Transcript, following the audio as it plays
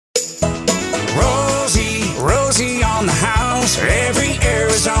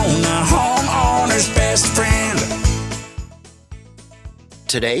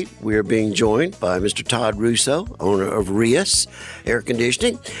Today, we are being joined by Mr. Todd Russo, owner of REEis Air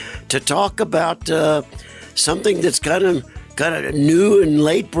Conditioning, to talk about something that's kind of new and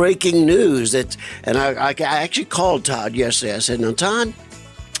late-breaking news. And I actually called Todd yesterday. I said, now, Todd,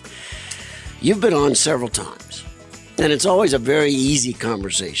 you've been on several times, and it's always a very easy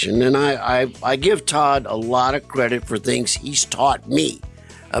conversation. And I give Todd a lot of credit for things he's taught me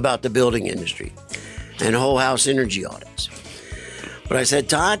about the building industry and whole house energy audits. But I said,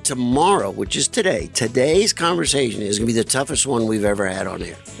 Todd, tomorrow, which is today's conversation is going to be the toughest one we've ever had on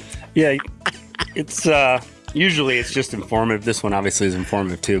air. Yeah, it's usually it's just informative. This one obviously is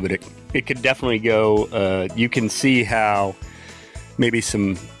informative too, but it could definitely go. You can see how maybe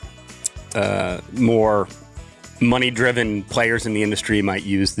some more money-driven players in the industry might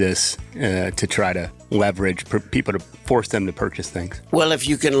use this to try to leverage people, to force them to purchase things. Well, if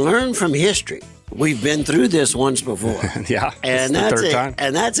you can learn from history, we've been through this once before. Yeah, and that's the third time.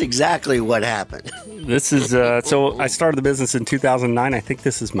 And that's exactly what happened. This is so I started the business in 2009. I think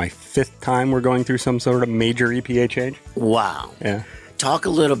this is my 5th time we're going through some sort of major EPA change. Wow. Yeah. Talk a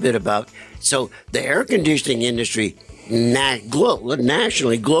little bit about, so the air conditioning industry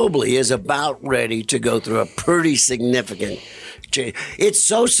nationally, globally, is about ready to go through a pretty significant change. It's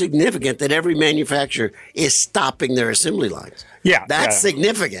so significant that every manufacturer is stopping their assembly lines. Yeah. That's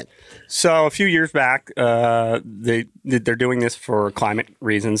significant. So a few years back, they're doing this for climate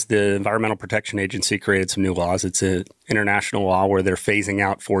reasons. The Environmental Protection Agency created some new laws. It's an international law where they're phasing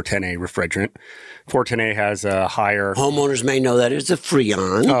out 410A refrigerant. 410A has a higher... Homeowners may know that it's a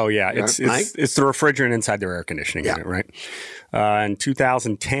Freon. Oh, yeah. It's the refrigerant inside their air conditioning unit, right? In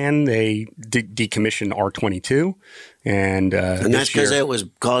 2010, they decommissioned R22. And that's because it was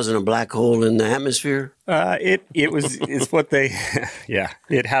causing a black hole in the atmosphere? It's what they, yeah,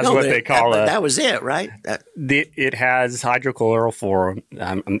 it has what they call that was it, right? It has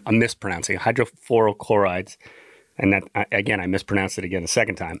I'm mispronouncing, hydrofluorochlorides. And that, again, I mispronounced it again a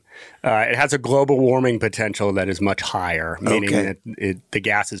second time. It has a global warming potential that is much higher, meaning that the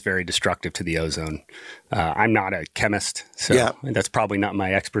gas is very destructive to the ozone. I'm not a chemist, so that's probably not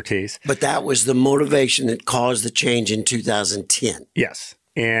my expertise. But that was the motivation that caused the change in 2010. Yes.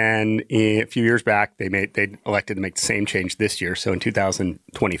 And a few years back, they elected to make the same change this year. So in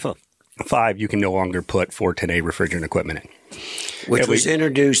 2025, you can no longer put 410A refrigerant equipment in. Which was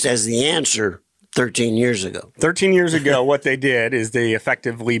introduced as the answer 13 years ago. 13 years ago, what they did is they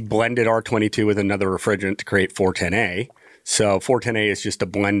effectively blended R22 with another refrigerant to create 410A. So 410A is just a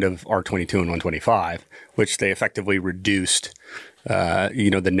blend of R22 and 125, which they effectively reduced,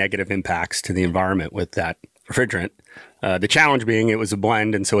 the negative impacts to the environment with that refrigerant. The challenge being it was a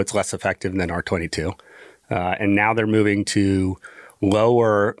blend, and so it's less effective than R22. And now they're moving to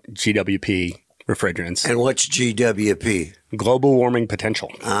lower GWP refrigerants. And what's GWP? Global warming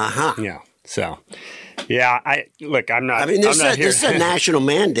potential. Uh-huh. Yeah. So, yeah, I'm not. I mean, this is a national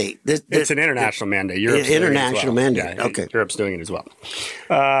mandate. It's an international mandate. Europe's international mandate. Yeah, okay. Europe's doing it as well.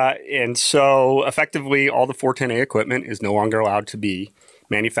 And so, effectively, all the 410A equipment is no longer allowed to be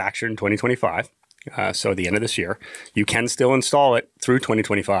manufactured in 2025. So, at the end of this year, you can still install it through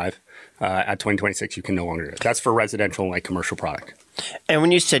 2025. At 2026, you can no longer do it. That's for residential and commercial product. And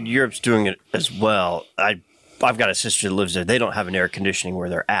when you said Europe's doing it as well, I've got a sister that lives there. They don't have an air conditioning where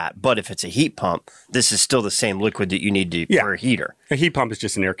they're at. But if it's a heat pump, this is still the same liquid that you need for a heater. A heat pump is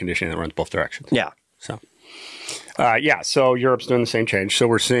just an air conditioning that runs both directions. Yeah. So, so Europe's doing the same change. So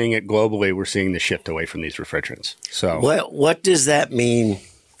we're seeing it globally. We're seeing the shift away from these refrigerants. So what does that mean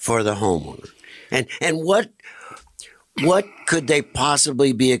for the homeowner? And what could they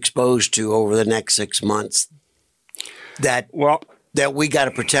possibly be exposed to over the next 6 months that we got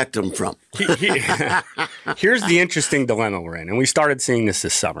to protect them from? Here's the interesting dilemma we're in, and we started seeing this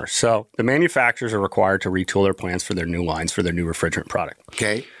summer. So the manufacturers are required to retool their plants for their new lines, for their new refrigerant product.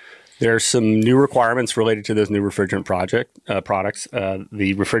 Okay. There's some new requirements related to those new refrigerant products.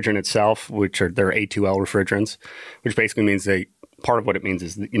 The refrigerant itself, which are their A2L refrigerants, which basically means part of what it means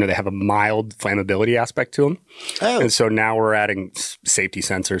is, they have a mild flammability aspect to them. Oh. And so now we're adding safety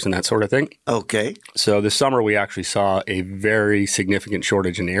sensors and that sort of thing. Okay. So this summer, we actually saw a very significant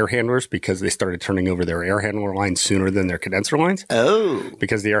shortage in air handlers because they started turning over their air handler lines sooner than their condenser lines. Oh.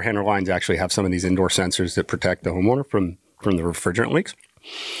 Because the air handler lines actually have some of these indoor sensors that protect the homeowner from the refrigerant leaks.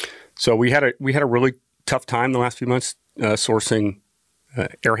 So we had a really tough time the last few months sourcing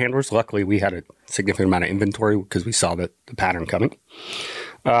air handlers. Luckily, we had a significant amount of inventory because we saw the pattern coming.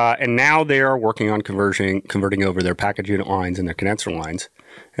 And now they are working on converting over their package unit lines and their condenser lines.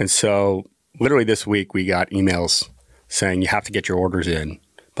 And so literally this week, we got emails saying you have to get your orders in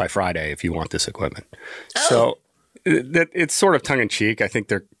by Friday if you want this equipment. Oh. So that it's sort of tongue in cheek. I think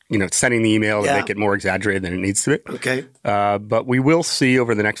they're sending the email to make it more exaggerated than it needs to be. Okay. But we will see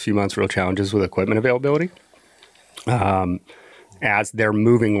over the next few months real challenges with equipment availability as they're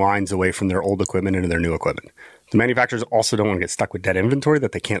moving lines away from their old equipment into their new equipment. The manufacturers also don't want to get stuck with dead inventory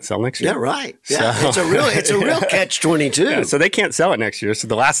that they can't sell next year. Yeah, right. Yeah, so, it's a real catch-22. Yeah, so they can't sell it next year. So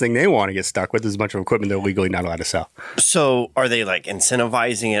the last thing they want to get stuck with is a bunch of equipment they're legally not allowed to sell. So are they like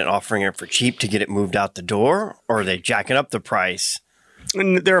incentivizing it and offering it for cheap to get it moved out the door, or are they jacking up the price?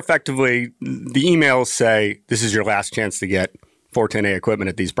 And they're effectively, the emails say, this is your last chance to get 410A equipment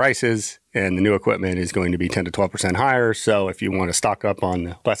at these prices, and the new equipment is going to be 10 to 12% higher. So if you want to stock up on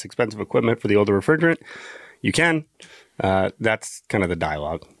the less expensive equipment for the older refrigerant, you can. That's kind of the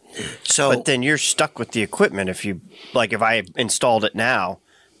dialogue. But then you're stuck with the equipment. If I installed it now,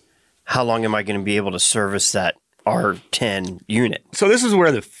 how long am I going to be able to service that R10 unit? So this is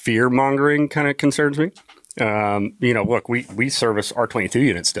where the fear-mongering kind of concerns me. Look, we service R22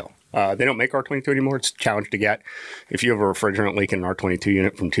 units still. They don't make R22 anymore. It's a challenge to get. If you have a refrigerant leak in an R22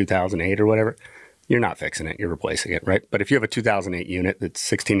 unit from 2008 or whatever, you're not fixing it. You're replacing it, right? But if you have a 2008 unit that's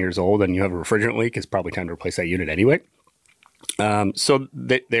 16 years old and you have a refrigerant leak, it's probably time to replace that unit anyway. So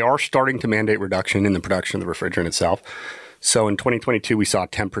they are starting to mandate reduction in the production of the refrigerant itself. So in 2022, we saw a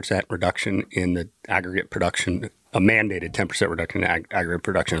 10% reduction in the aggregate production, a mandated 10% reduction in aggregate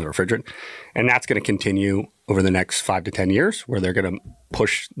production of the refrigerant. And that's going to continue over the next 5 to 10 years, where they're going to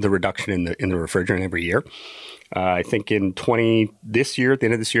push the reduction in the refrigerant every year. I think this year, at the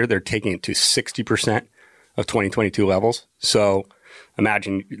end of this year, they're taking it to 60% of 2022 levels. So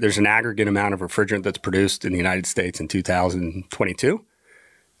imagine there's an aggregate amount of refrigerant that's produced in the United States in 2022.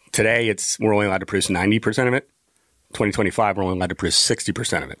 Today, we're only allowed to produce 90% of it. 2025, we're only allowed to produce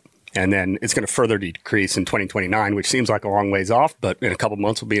 60% of it. And then it's going to further decrease in 2029, which seems like a long ways off, but in a couple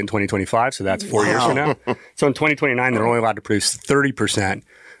months we'll be in 2025. So that's 4 years from now. So in 2029, they're only allowed to produce 30%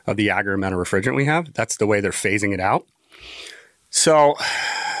 of the aggregate amount of refrigerant we have. That's the way they're phasing it out. So,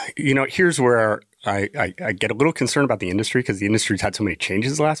 here's where I get a little concerned about the industry, because the industry's had so many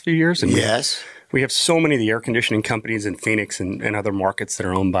changes the last few years. And yes. We have so many of the air conditioning companies in Phoenix and other markets that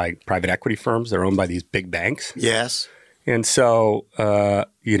are owned by private equity firms. They're owned by these big banks. Yes. And so,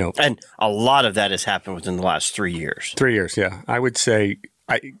 And a lot of that has happened within the last 3 years. 3 years, yeah. I would say,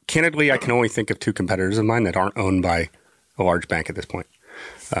 candidly, I can only think of two competitors of mine that aren't owned by a large bank at this point.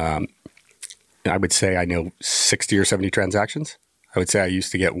 I would say I know 60 or 70 transactions. I would say I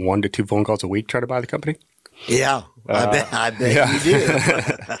used to get 1 to 2 phone calls a week trying to buy the company. Yeah, I bet you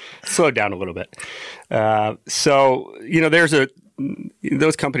do. Slow down a little bit.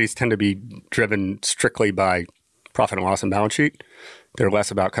 Those companies tend to be driven strictly by profit and loss and balance sheet. They're less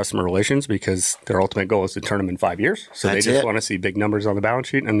about customer relations, because their ultimate goal is to turn them in 5 years. So they just want to see big numbers on the balance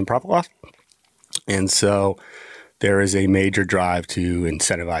sheet and the profit loss. And so there is a major drive to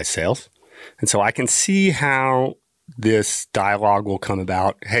incentivize sales. And so I can see how this dialogue will come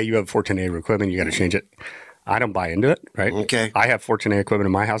about. Hey, you have 410A equipment, you got to change it. I don't buy into it, right? Okay. I have 410A equipment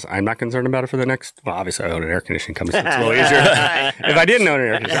in my house. I'm not concerned about it for the next, obviously I own an air conditioning company, so it's a little easier. If I didn't own an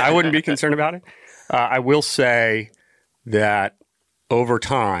air conditioner, I wouldn't be concerned about it. I will say that over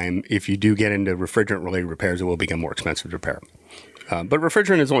time, if you do get into refrigerant-related repairs, it will become more expensive to repair. But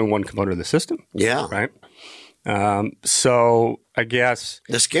refrigerant is only one component of the system. Yeah. Right? So I guess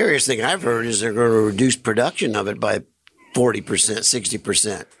the scariest thing I've heard is they're going to reduce production of it by 40%,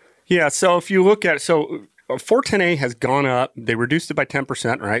 60%. Yeah. So if you look at it, 410A has gone up. They reduced it by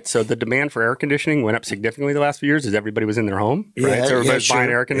 10%, right? So the demand for air conditioning went up significantly the last few years as everybody was in their home, right? Yeah, so everybody was buying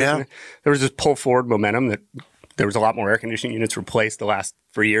air conditioning. Yeah. There was this pull forward momentum that there was a lot more air conditioning units replaced the last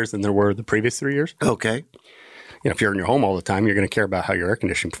 3 years than there were the previous 3 years. Okay. If you're in your home all the time, you're going to care about how your air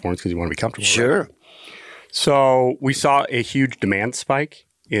conditioning performs because you want to be comfortable. Sure. Right? So we saw a huge demand spike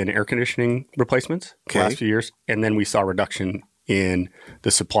in air conditioning replacements the last few years, and then we saw a reduction in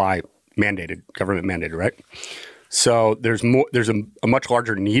the supply government mandated, right? So there's a much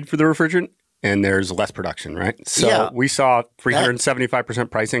larger need for the refrigerant, and there's less production, right? So we saw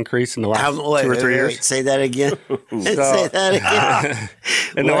 375% price increase in the last 2 or 3 years. Wait, say that again. Say that again.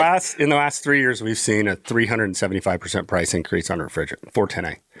 In the last 3 years, we've seen a 375% price increase on refrigerant,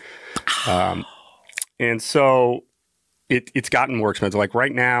 410A. And so it's gotten more expensive. Like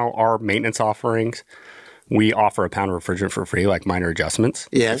right now, our maintenance offerings, we offer a pound of refrigerant for free, like minor adjustments,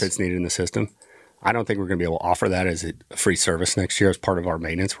 if it's needed in the system. I don't think we're going to be able to offer that as a free service next year as part of our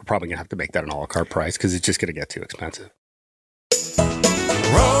maintenance. We're probably going to have to make that an a la carte price because it's just going to get too expensive.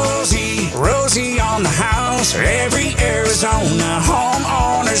 Rosie on the house. Every Arizona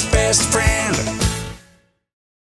homeowner's